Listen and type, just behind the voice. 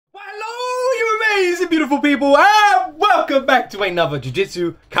beautiful people, and welcome back to another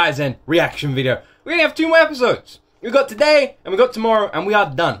Jujutsu Kaisen reaction video. We only have 2 more episodes. We got today, and we got tomorrow, and we are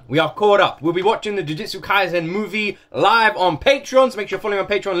done. We are caught up. We'll be watching the Jujutsu Kaisen movie live on Patreon, so make sure you're following on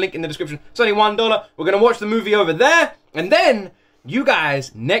Patreon, link in the description. It's only $1. We're going to watch the movie over there, and then you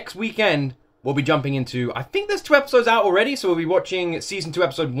guys, next weekend, we'll be jumping into, I think there's 2 episodes out already, so we'll be watching Season 2,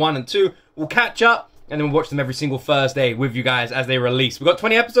 Episode 1 and 2. We'll catch up. And then we'll watch them every single Thursday with you guys as they release. We've got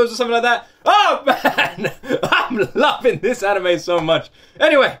 20 episodes or something like that. Oh, man! I'm loving this anime so much.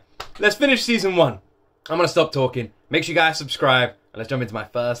 Anyway, let's finish Season 1. I'm going to stop talking. Make sure you guys subscribe. And let's jump into my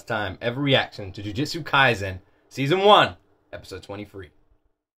first time ever reaction to Jujutsu Kaisen Season 1, Episode 23.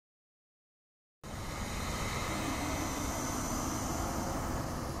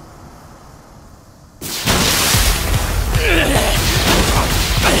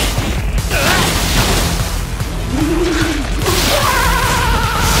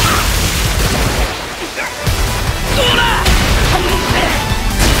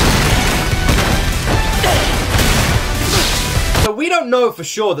 We don't know for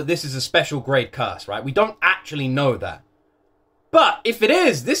sure that this is a special grade curse, right? We don't actually know that. But if it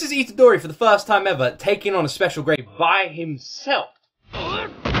is, this is Itadori for the first time ever taking on a special grade by himself.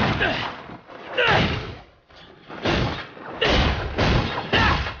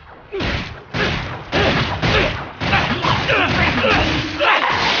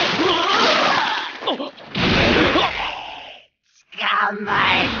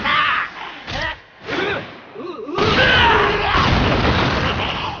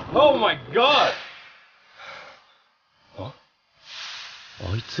 Oh my god! あ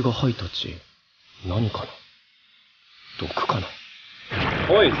いつが吐いた血、何かな？毒かな？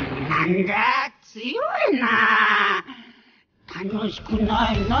おい！なんだ、強いな。楽しく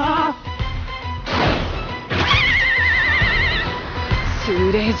ないな。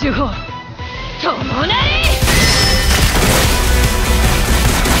数霊呪法、共なり！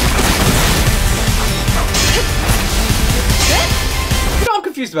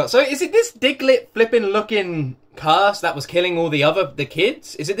 Confused about. So is it this Diglett flipping looking curse that was killing all the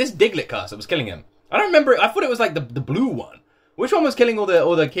kids? Is it this Diglett curse that was killing him? I don't remember it. I thought it was like the blue one. Which one was killing all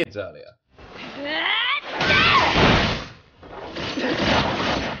the kids earlier?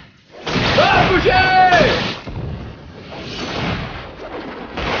 Ah, Fushi!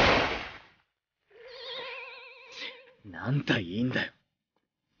 なんたいいんだよ。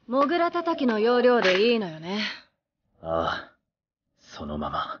モグラ叩きの要領でいいのよね。ああ。そのま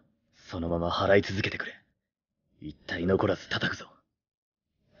ま払い続けてくれ。一体残らず叩くぞ。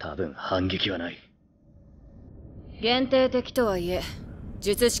多分反撃はない。限定的とはいえ、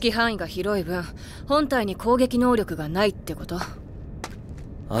術式範囲が広い分、本体に攻撃能力がないってこと？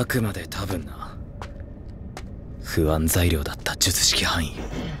あくまで多分な。不安材料だった術式範囲、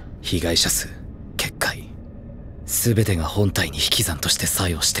被害者数、結界、すべてが本体に引き算として作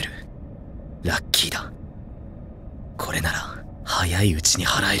用してる。ラッキーだ。これなら早いうちに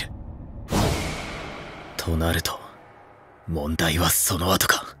払える。となると問題はその後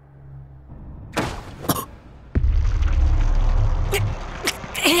か。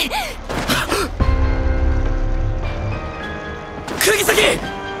釘崎！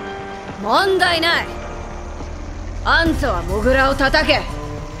問題ない。あんたはモグラを叩け。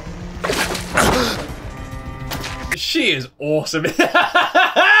She is awesome.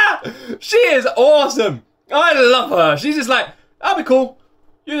 She is awesome. I love her. She's just like, I'll be cool.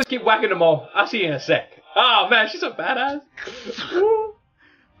 You just keep whacking them all. I'll see you in a sec. Oh man, she's so badass.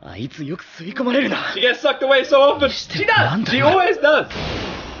 あいつよく吸い込まれるな。She gets sucked away so often. She does. She always does.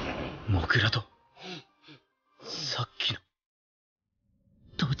 モグラとさっきの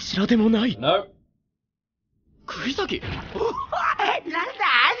どちらでもない。No. 釘崎。なんだ、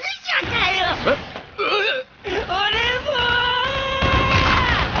あずちゃんかよ。俺も。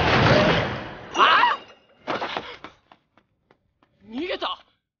逃げた。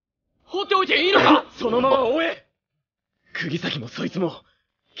放っておいていいのか。そのまま追え。釘崎もそいつも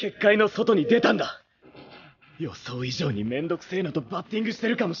結界の外に出たんだ。予想以上にめんどくせえのとバッティングして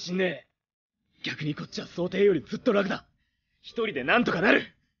るかもしんねえ。逆にこっちは想定よりずっと楽だ。一人でなんとかなる。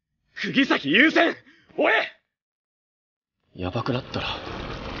釘崎優先。追え。やばくなったら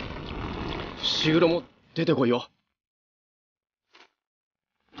伏黒も出てこいよ。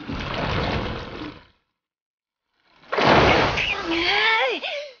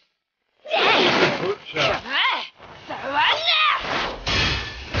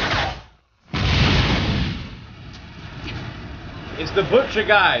It's the butcher,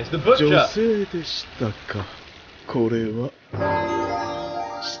 guys. The butcher. 女性でしたか。これは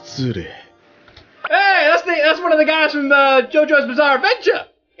失礼。Hey, that's one of the guys from JoJo's Bizarre Adventure.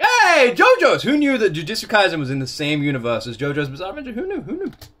 Hey, JoJo's! Who knew that Jujutsu Kaisen was in the same universe as JoJo's Bizarre Adventure? Who knew? Who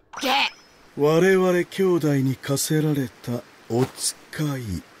knew? 我々兄弟に課せられたお使い。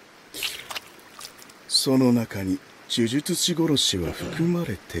その中に呪術師殺しは含ま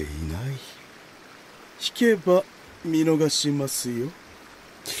れていない。聞けば見逃しますよ。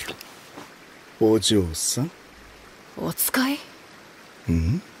お嬢さん。お使い？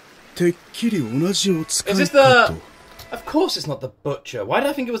ん？てっきり同じお使い Is this かと。the... Of course it's not the butcher. Why did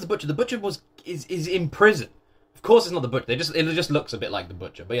I think it was the butcher? The butcher is in prison. Of course it's not the butcher. It just looks a bit like the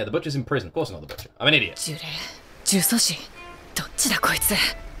butcher. But yeah, the butcher's in prison. Of course it's not the butcher. I'm an idiot. 呪霊、呪詛師、どっちだこいつ。っ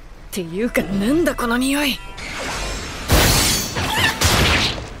ていうかなんだこの匂い。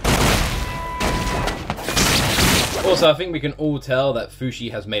Also, I think we can all tell that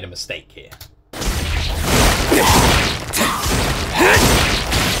Fushi has made a mistake here.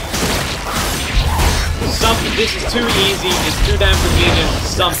 This is too easy, it's too damn convenient,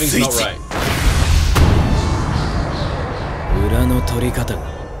 something's not right. 裏の取り方が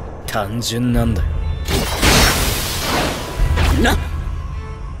単純なんだよ。な！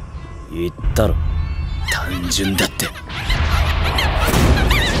言ったろ、単純だって。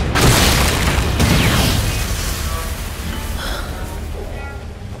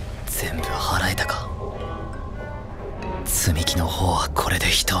全部払えたか。積み木の方はこれで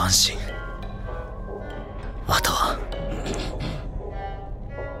一安心。あとは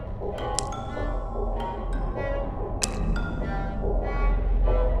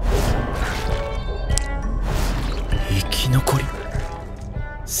生き残り。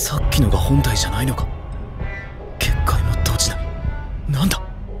さっきのが本体じゃないのか。結界も閉じない。なんだ。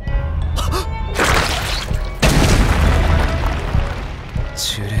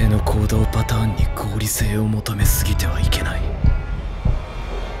呪霊の行動パターンに合理性を求めすぎてはいけない。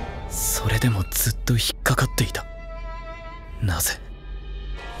それでもずっと引っかかっていた。なぜ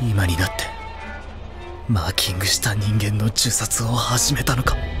今になってマーキングした人間の呪殺を始めたの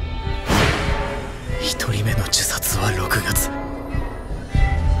か。一人目の呪殺は6月。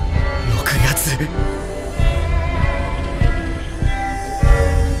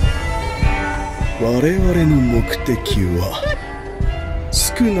我々の目的は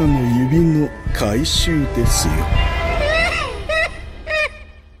スクナの指の回収ですよ。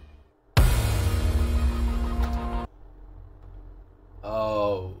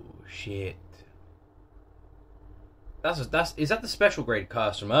Oh shit. Is that the special grade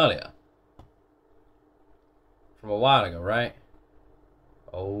curse from earlier? From a while ago, right?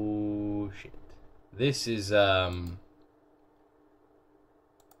 Oh shit. This is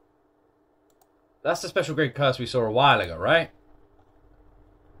that's the special grade curse we saw a while ago, right?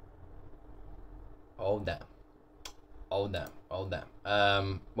 Oh damn. Oh damn. Oh damn.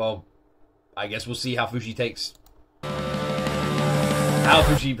 Well, I guess we'll see how Fushi takes how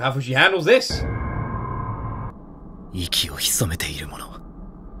Fushi handles this. 息を潜めているもの、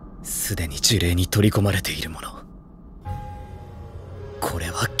すでに呪霊に取り込まれているもの。こ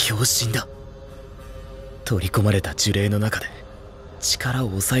れは狂信だ。取り込まれた呪霊の中で力を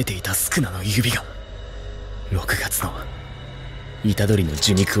抑えていたスクナの指が6月の虎杖の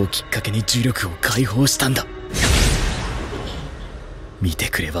受肉をきっかけに呪力を解放したんだ。見て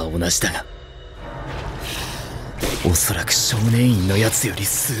くれば同じだが、おそらく少年院のやつより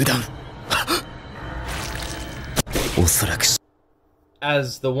数段。おそらく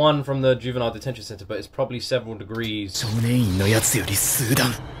as the one from the juvenile detention center, but it's probably several degrees. 少年院のやつより数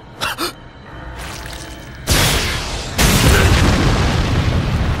段。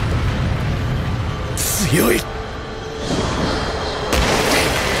強い。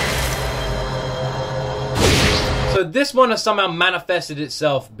So this one has somehow manifested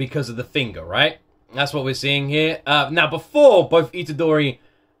itself because of the finger, right? That's what we're seeing here. Now, before, both Itadori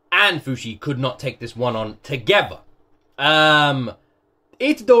and Fushi could not take this one on together.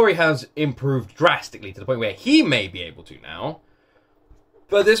 Itadori has improved drastically to the point where he may be able to now.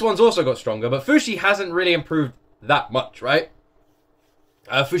 But this one's also got stronger. But Fushi hasn't really improved that much, right?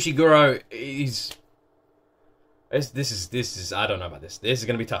 Fushiguro is... This is... I don't know about this. This is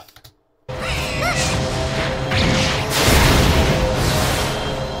going to be tough.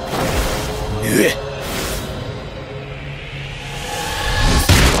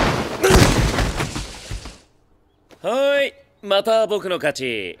 Hi, また僕の勝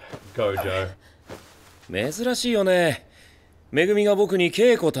ち。Go, Joe. 珍しいよね。めぐみが僕に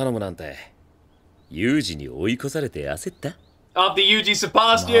稽古頼むなんて。ユージに追い越されて焦った？ After Yuji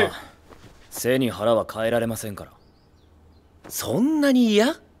surpassed you. 背に腹は変えられませんから。そんなに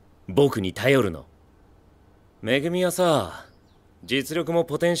嫌？僕に頼るの。めぐみはさ、実力も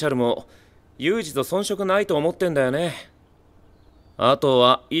ポテンシャルもユージと遜色ないと思ってんだよね。あと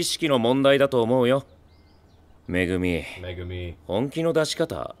は意識の問題だと思うよ。めぐみ、Megumi. 本気の出し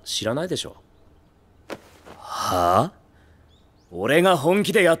方知らないでしょ。はあ？俺が本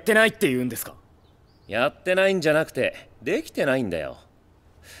気でやってないって言うんですか？やってないんじゃなくてできてないんだよ。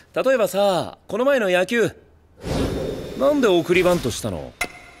例えばさ、この前の野球なんで送りバントしたの？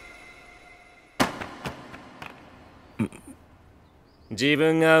自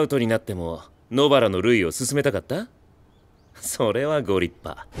分がアウトになっても野原の塁を進めたかった？それはご立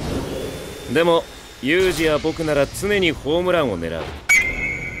派。でもユージや僕なら常にホームランを狙う。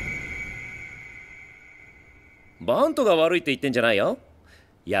バントが悪いって言ってんじゃないよ。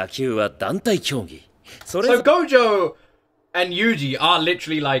野球は団体競技。So Gojo and Yuji are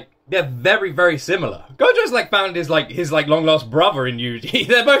literally like, they're very, very similar. Gojo's like found his long lost brother in Yuji.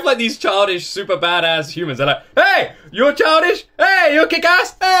 They're both like these childish, super badass humans. They're like, hey, you're childish. Hey, you're kick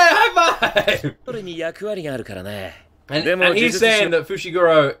ass. Hey, high five. それに役割があるからね。 And he's saying that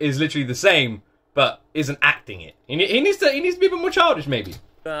Fushiguro is literally the same, but isn't acting it. He needs to be a bit more childish, maybe.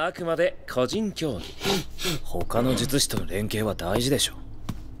 あくまで個人競技。他の術師との連携は大事でしょ。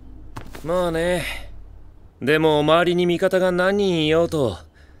まあね。でも周りに味方が何人いようと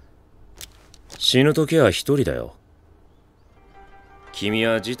死ぬ時は一人だよ。君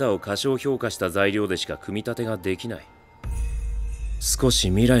は自他を過小評価した材料でしか組み立てができない。少し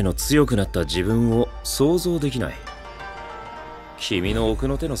未来の強くなった自分を想像できない。君の奥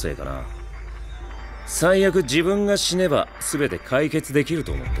の手のせいかな。最悪自分が死ねば全て解決できる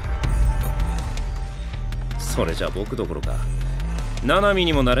と思ってる。それじゃ僕どころかナナミ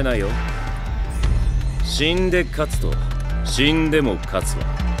にもなれないよ。死んで勝つと死んでも勝つわ。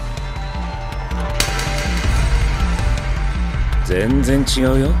全然違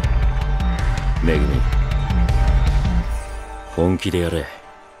うよめぐみ。本気でやれ。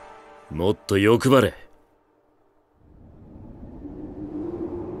もっと欲張れ。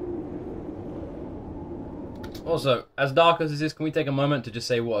Also, as dark as this is, can we take a moment to just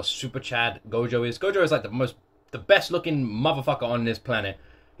say what a super Chad Gojo is? Gojo is like the best looking motherfucker on this planet.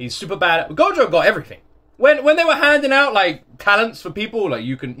 He's super bad. Gojo got everything. When they were handing out like talents for people, like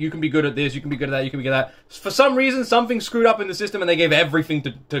you can be good at this, you can be good at that, you can be good at that. For some reason, something screwed up in the system, and they gave everything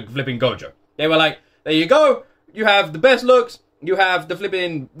to flipping Gojo. They were like, there you go. You have the best looks. You have the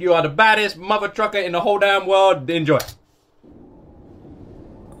flipping. You are the baddest mother trucker in the whole damn world. Enjoy.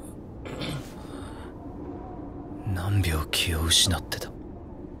 何秒気を失ってた。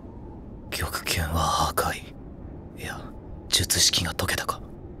極拳は破壊。いや、術式が解けたか。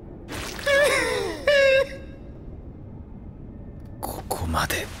ここま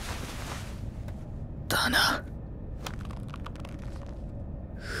でだな。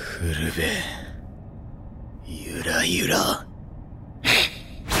古部ゆらゆら。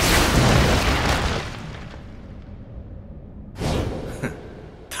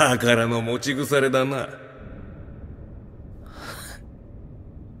宝の持ち腐れだな。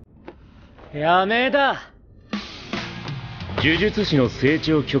やめだ。呪術師の成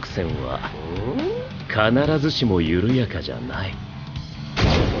長曲線は必ずしも緩やかじゃない。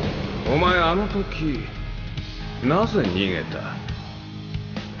お前あの時なぜ逃げた？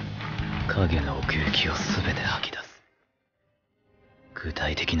影の奥行きを全て吐き出す。具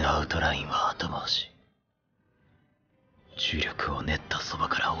体的なアウトラインは後回し。重力を練ったそば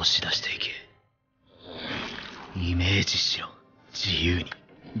から押し出していけ。イメージしろ。自由に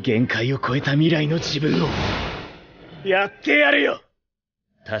限界を超えた未来の自分をやってやるよ。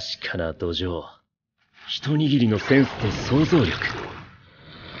確かな土壌、一握りのセンスと想像力。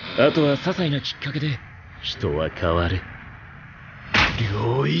あとは些細なきっかけで人は変わる。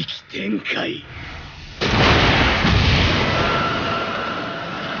領域展開。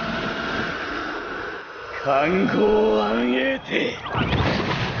漢豪暗栄帝。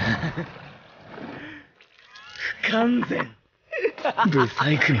不完全。ブ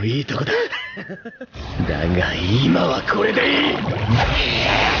サイクのいいとこだ。だが今はこれでいい。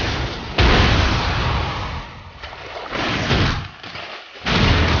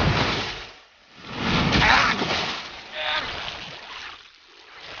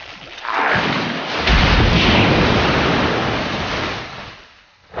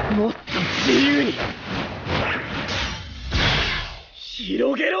もっと自由に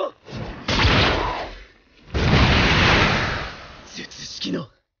広げろ。術式の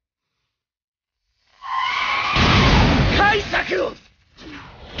解釈を。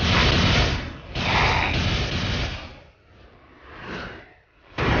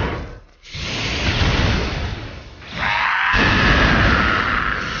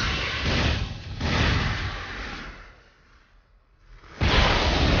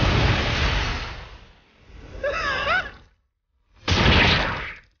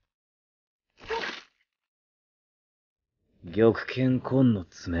玉剣紺の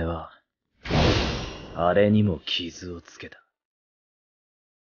爪は、あれにも傷をつけた。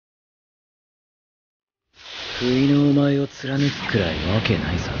不意のお前を貫くくらいわけ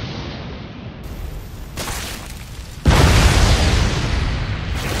ないさ。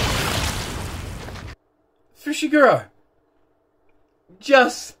Fushiguro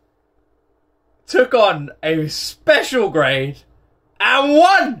just took on a special grade and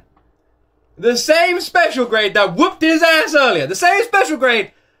won! The same special grade that whooped his ass earlier. The same special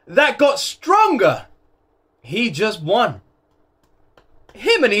grade that got stronger. He just won.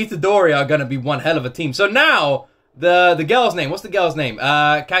 Him and Itadori are gonna be one hell of a team. So now, the girl's name, what's the girl's name?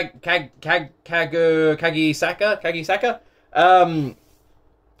 Kagisaka?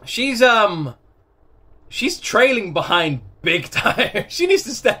 She's trailing behind big time. She needs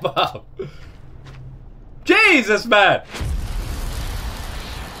to step up. Jesus, man.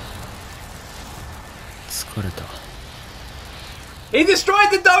 He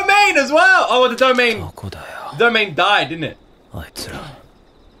destroyed the domain as well. Oh, well, the domain died, didn't it?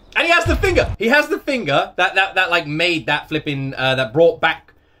 And he has the finger. He has the finger that like made that flipping that brought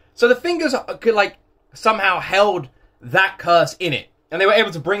back. So the fingers could like somehow held that curse in it, and they were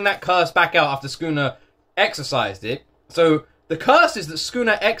able to bring that curse back out after Sukuna exercised it. So the curses that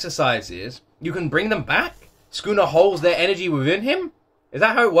Sukuna exercises, you can bring them back. Sukuna holds their energy within him. Is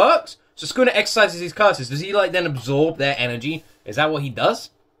that how it works? So Sukuna exercises these curses. Does he like then absorb their energy? Is that what he does?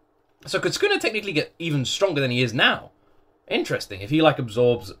 So could Sukuna technically get even stronger than he is now? Interesting. If he like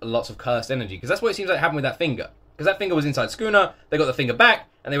absorbs lots of cursed energy, because that's what it seems like happened with that finger. Because that finger was inside Sukuna, they got the finger back,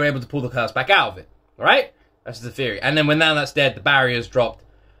 and they were able to pull the curse back out of it. All right? That's the theory. And then when now that's dead, the barrier's dropped.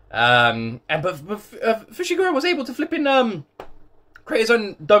 But Fushiguro was able to flip in create his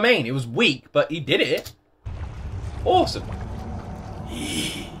own domain. It was weak, but he did it. Awesome.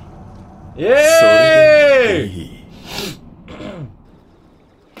 Yay!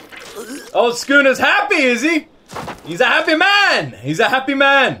 Oh, Schooner's happy, is he? He's a happy man! He's a happy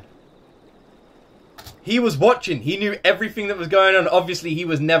man! He was watching. He knew everything that was going on. Obviously, he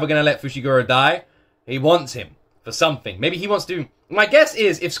was never going to let Fushiguro die. He wants him for something. Maybe he wants to... My guess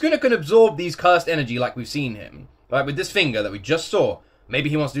is, if Schooner can absorb these cursed energy like we've seen him, like with this finger that we just saw, maybe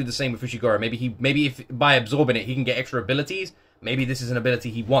he wants to do the same with Fushiguro. Maybe if by absorbing it, he can get extra abilities. Maybe this is an ability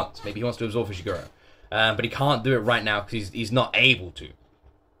he wants. Maybe he wants to absorb Fushiguro. But he can't do it right now because he's not able to.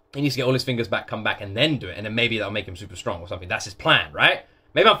 He needs to get all his fingers back, come back, and then do it. And then maybe that'll make him super strong or something. That's his plan, right?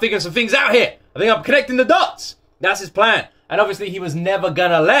 Maybe I'm figuring some things out here. I think I'm connecting the dots. That's his plan. And obviously he was never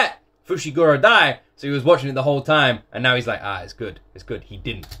gonna let Fushiguro die. So he was watching it the whole time. And now he's like, ah, it's good. It's good. He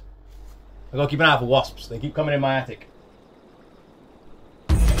didn't. I gotta keep an eye out for wasps. They keep coming in my attic.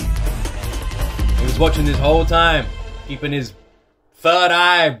 He was watching this whole time. Keeping his third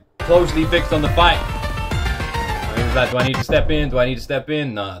eye closely fixed on the fight. He was like, do I need to step in? Do I need to step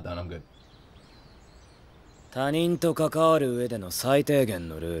in? No, done. I'm good. 他人と関わる上での最低限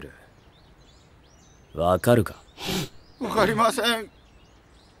のルール。わかるか？わかりません。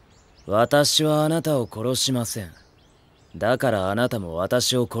私はあなたを殺しません。だからあなたも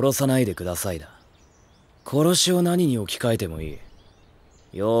私を殺さないでくださいだ。殺しを何に置き換えてもいい。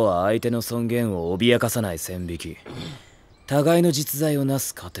要は相手の尊厳を脅かさない線引き。互いの実在をな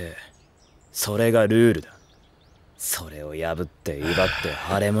す過程。それがルールだ。それを破って威張って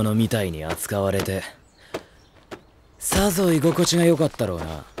腫れ物みたいに扱われて。さぞ居心地が良かったろう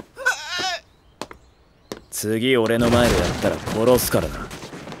な。次俺の前でやったら殺すからな。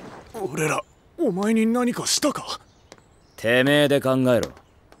俺ら、お前に何かしたか？てめえで考えろ。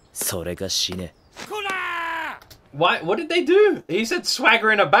それか死ね。What did they do? He said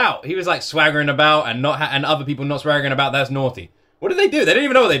swaggering about. He was like swaggering about and and other people not swaggering about. That's naughty. What did they do? They didn't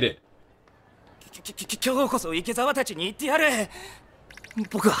even know what they did. 今日こそ池澤たちに言ってやる。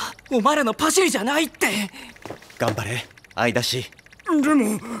僕はお前らのパシリじゃないって。頑張れ、相出し。で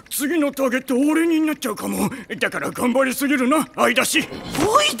も次のターゲット俺になっちゃうかも。だから頑張りすぎるな、相出し。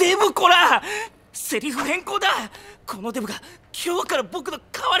おいデブこら、セリフ変更だ。このデブが今日から僕の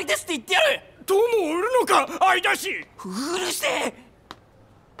代わりですって言ってやる。どうも売るのか、相出し。うるせえ。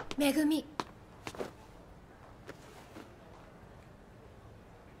めぐみ。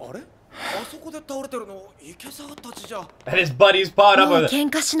あれ？あそこで倒れてるの池澤たちじゃ。And his buddies part up with it. 喧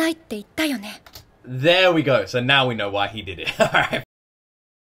嘩しないって言ったよね。There we go. So now we know why he did it. All right.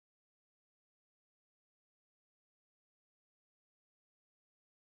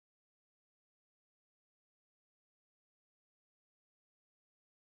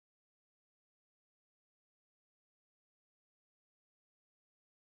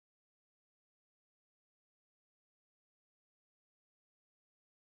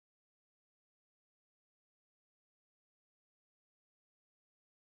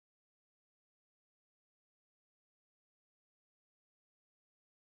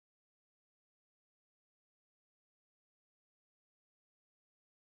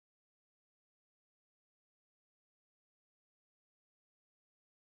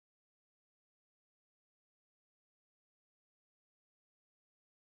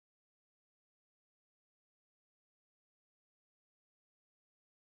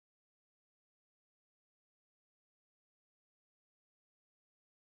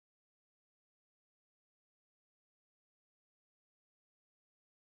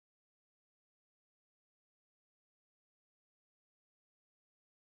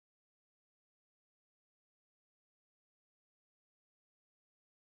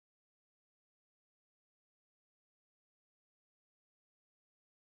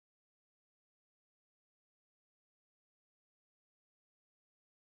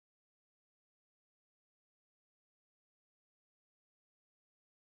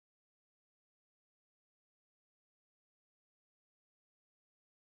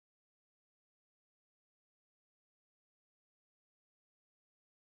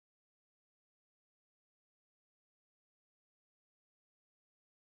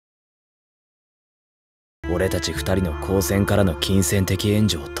 俺たち二人の交戦からの金銭的援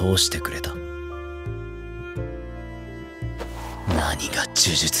助を通してくれた。何が呪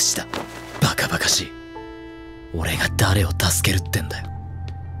術師だ、バカバカしい。俺が誰を助けるってんだよ。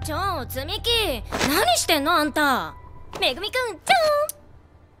積み木、何してんのあんた。めぐみく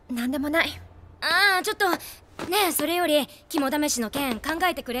ん、なんでもない。ちょっとねえ、それより肝試しの件考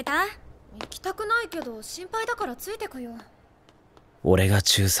えてくれた？行きたくないけど心配だからついてくよ。俺が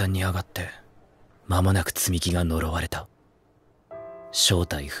中3に上がって間もなく積み木が呪われた。正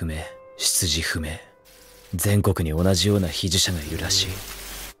体不明、出自不明、全国に同じような秘呪者がいるらしい。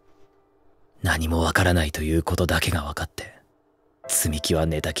何もわからないということだけが分かって、積み木は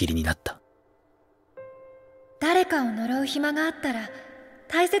寝たきりになった。誰かを呪う暇があったら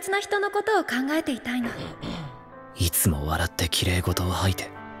大切な人のことを考えていたいの。いつも笑って綺麗事を吐いて。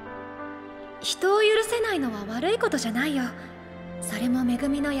人を許せないのは悪いことじゃないよ。それも恵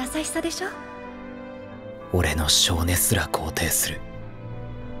みの優しさでしょ。俺の性根すら肯定する。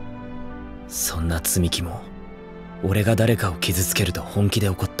そんな積み木も俺が誰かを傷つけると本気で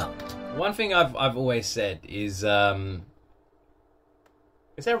怒った。One thing I've always said is there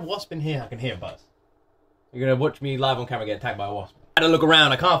a wasp in here? I can hear a buzz. You're gonna watch me live on camera get attacked by a wasp. I had to look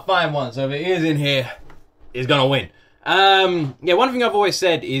around, I can't find one, so if it is in here, it's gonna win. Yeah, one thing I've always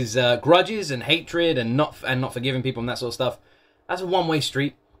said is grudges and hatred and not forgiving people and that sort of stuff, that's a one-way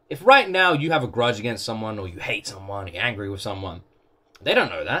street. If right now you have a grudge against someone, or you hate someone, or you're angry with someone, they don't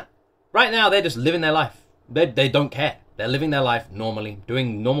know that. Right now, they're just living their life. They don't care. They're living their life normally,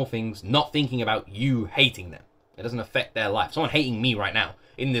 doing normal things, not thinking about you hating them. It doesn't affect their life. Someone hating me right now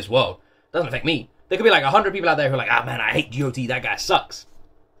in this world doesn't affect me. There could be like 100 people out there who are like, ah, man, I hate G.O.T, that guy sucks.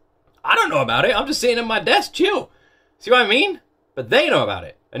 I don't know about it. I'm just sitting at my desk, chill. See what I mean? But they know about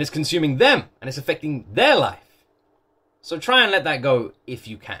it, and it's consuming them, and it's affecting their life. So try and let that go if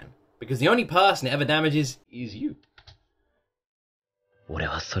you can, because the only person it ever damages is you. 俺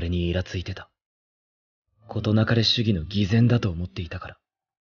はそれにイラついてた。事なかれ主義の偽善だと思っていたから。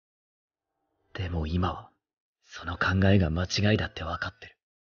でも今は、その考えが間違いだって分かってる。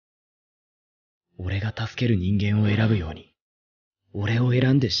俺が助ける人間を選ぶように、俺を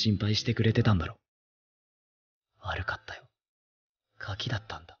選んで心配してくれてたんだろ。悪かったよ。ガキだっ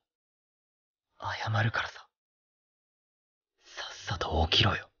たんだ。謝るからさ。さっさと起き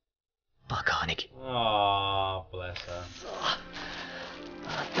ろよ。バカ兄貴。Oh, bless her.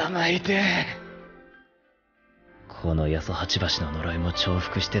 頭痛え。この八十八橋の呪いも重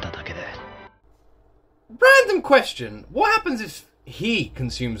複してただけで。Random question. What happens if he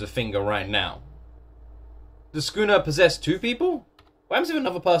consumes a finger right now? Does Schooner possess two people? What happens if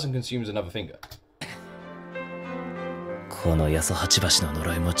another person consumes another finger? この八十八橋の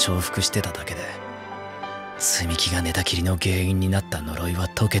呪いも重複してただけで、積み木が寝たきりの原因になった呪いは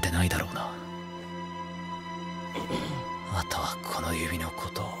解けてないだろうな。あとはこの指のこ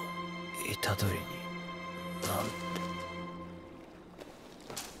とを虎杖になんて。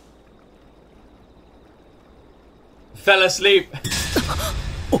Fell asleep.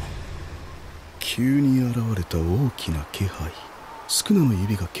 急に現れた大きな気配。スクナの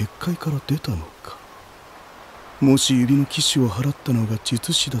指が結界から出たのか。もし指の騎士を払ったのが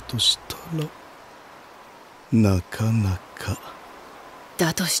術師だとしたら、なかなか。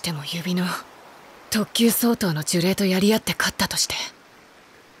だとしても指の特級相当の呪霊とやり合って勝ったとして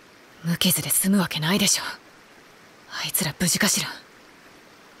無傷で済むわけないでしょ。あいつら無事かしら。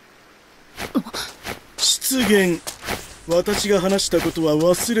失言。私が話したことは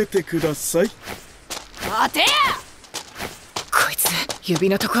忘れてください。待てや！こいつ指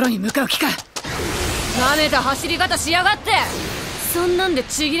のところに向かう気か。なめた走り方しやがって。そんなんで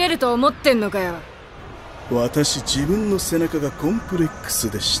ちぎれると思ってんのかよ。私自分の背中がコンプレックス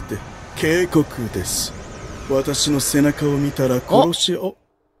でして警告です。私の背中を見たら殺しを。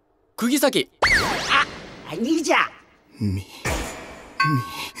釘崎。あ、兄じゃ。見た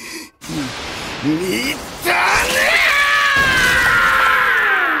ね。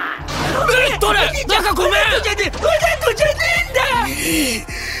どれなんかごめん。わざとじゃねえんだ。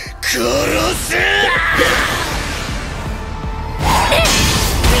殺せ。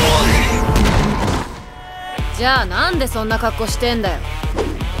じゃあなんでそんな格好してんだよ。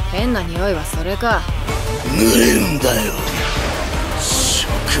変な匂いはそれか。濡れるんだよ。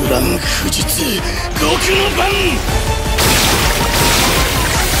触乱不実極の番。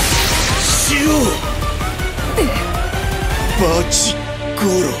死をバチ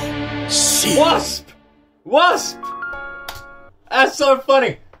殺し。 Wasp! Wasp! That's so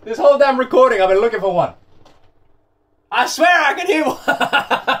funny. This whole damn recording, I've been looking for one. I swear I can hear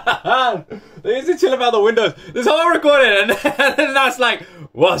one. They used to chill about the windows. This whole recording, and then that's like,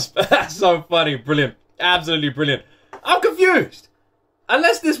 Wasp. That's so funny. Brilliant. Absolutely brilliant. I'm confused.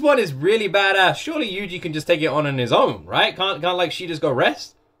 Unless this one is really badass, surely Yuji can just take it on his own, right? Can't like she just go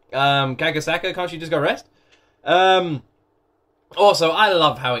rest? Kagesaka, can't she just go rest? Also, I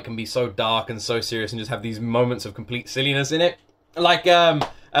love how it can be so dark and so serious and just have these moments of complete silliness in it. Like,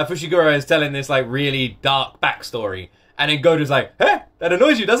 Fushiguro is telling this, like, really dark backstory. And then Gojo's like, hey, that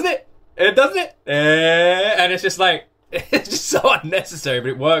annoys you, doesn't it? Doesn't it? And it's just like, it's just so unnecessary, but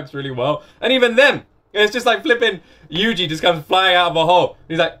it works really well. And even then, it's just like flipping Yuji just comes flying out of a hole.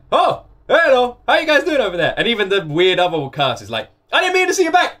 He's like, oh, hello, how you guys doing over there? And even the weird other curse is like, I didn't mean to see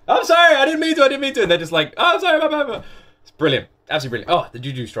you back. I'm sorry, I didn't mean to. And they're just like, oh, I'm sorry, bye. It's brilliant. Absolutely brilliant. Oh, the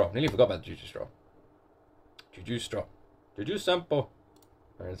Juju straw. Nearly forgot about the Juju straw. Juju straw. Juju sampo.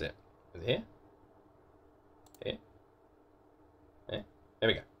 Where is it? Is it here? Here? Here? There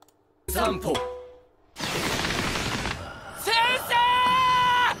we go. Sampo. Sensei!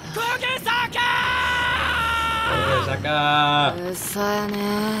 Kogesaka! Kogesaka! さやね。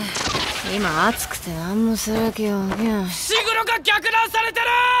今暑くて何もする気が起きない。伏黒が逆断されてる！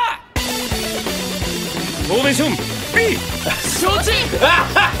フォーメーション B！ 承知！伏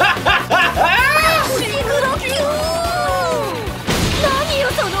黒級！何よ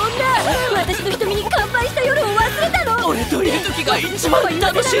その女！私の瞳に乾杯した夜を忘れたの！俺といる時が一番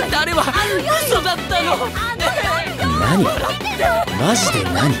楽しいってあれは嘘だったの！何？マジで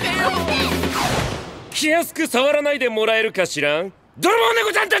何？気安く触らないでもらえるかしらん？泥棒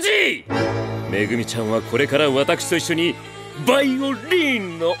猫ちゃんたち！めぐみちゃんはこれから私と一緒にバイオリ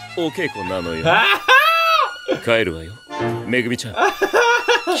ンのお稽古なのよ。帰るわよ、めぐみちゃん。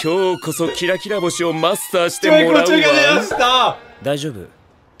今日こそキラキラ星をマスターしてもらうわ。大丈夫、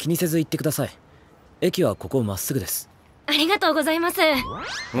気にせず行ってください。駅はここまっすぐです。ありがとうございます。で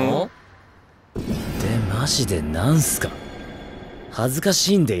マジでなんすか？恥ずか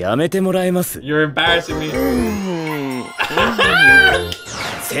しいんでやめてもらえます？ You're embarrassing me.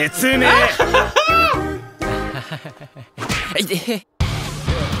 説明。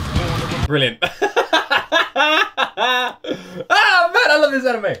Brilliant. Ah man, I love this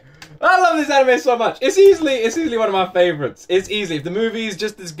anime. I love this anime so much. It's easily one of my favorites. It's easily, if the movie is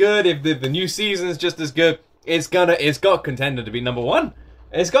just as good, if the new season is just as good, it's got a contender to be #1.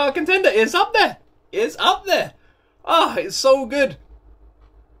 It's got a contender. It's up there. It's up there. Oh, it's so good.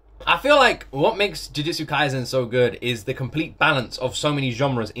 I feel like what makes Jujutsu Kaisen so good is the complete balance of so many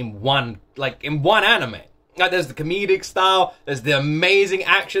genres in one anime. Like, there's the comedic style, there's the amazing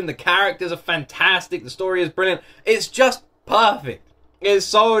action, the characters are fantastic, the story is brilliant. It's just perfect. It's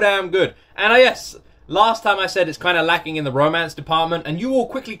so damn good. And yes, last time I said it's kind of lacking in the romance department, and you all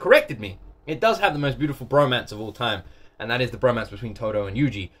quickly corrected me. It does have the most beautiful bromance of all time, and that is the bromance between Todo and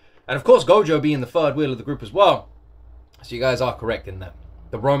Yuji. And of course, Gojo being the third wheel of the group as well. So you guys are correct in that.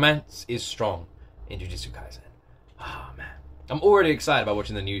 The romance is strong in Jujutsu Kaisen. Oh man. I'm already excited about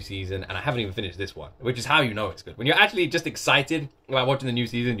watching the new season, and I haven't even finished this one, which is how you know it's good. When you're actually just excited about watching the new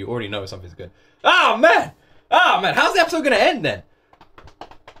season, you already know something's good. Oh man! Oh man, how's the episode gonna end then?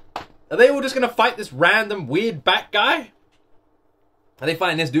 Are they all just gonna fight this random weird back guy? Are they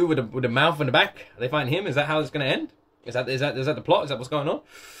fighting this dude with a mouth in the back? Are they fighting him? Is that how it's gonna end? Is that the plot? Is that what's going on?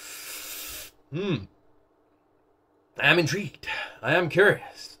 I am intrigued. I am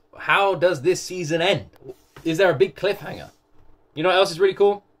curious. How does this season end? Is there a big cliffhanger? You know what else is really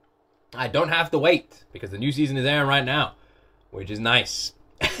cool? I don't have to wait, because the new season is airing right now, which is nice.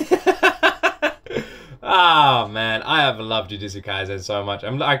 Oh man, I have loved Jujutsu Kaisen so much.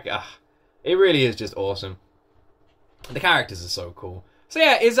 I'm like, it really is just awesome. The characters are so cool. So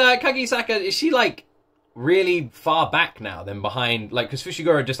yeah, is Kagisaka, is she like really far back now than behind, like, because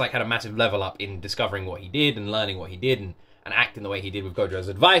Fushiguro just like had a massive level up in discovering what he did and learning what he did and acting the way he did with Gojo's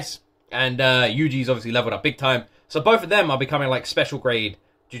advice, and Yuji's obviously leveled up big time, so both of them are becoming like special grade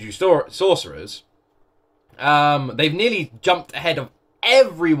Juju sorcerers. They've nearly jumped ahead of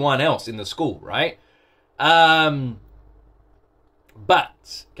everyone else in the school, right? But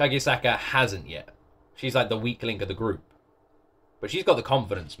Kagisaka hasn't yet. She's like the weak link of the group, but she's got the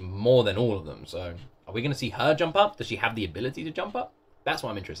confidence more than all of them, so are we going to see her jump up? Does she have the ability to jump up? That's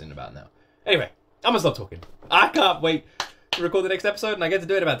what I'm interested in about now. Anyway, I'm going to stop talking. I can't wait to record the next episode, and I get to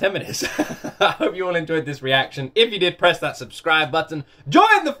do it in about 10 minutes. I hope you all enjoyed this reaction. If you did, press that subscribe button.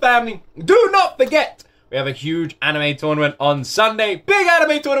 Join the family. Do not forget, we have a huge anime tournament on Sunday. Big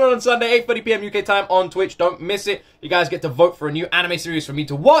anime tournament on Sunday, 8:30 PM UK time on Twitch. Don't miss it. You guys get to vote for a new anime series for me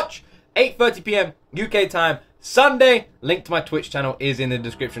to watch. 8:30 PM UK time Sunday. Link to my Twitch channel is in the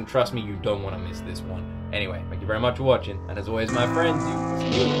description. Trust me, you don't want to miss this one. Anyway, thank you very much for watching. And as always, my friends,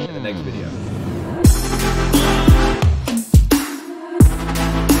 see you in the next video.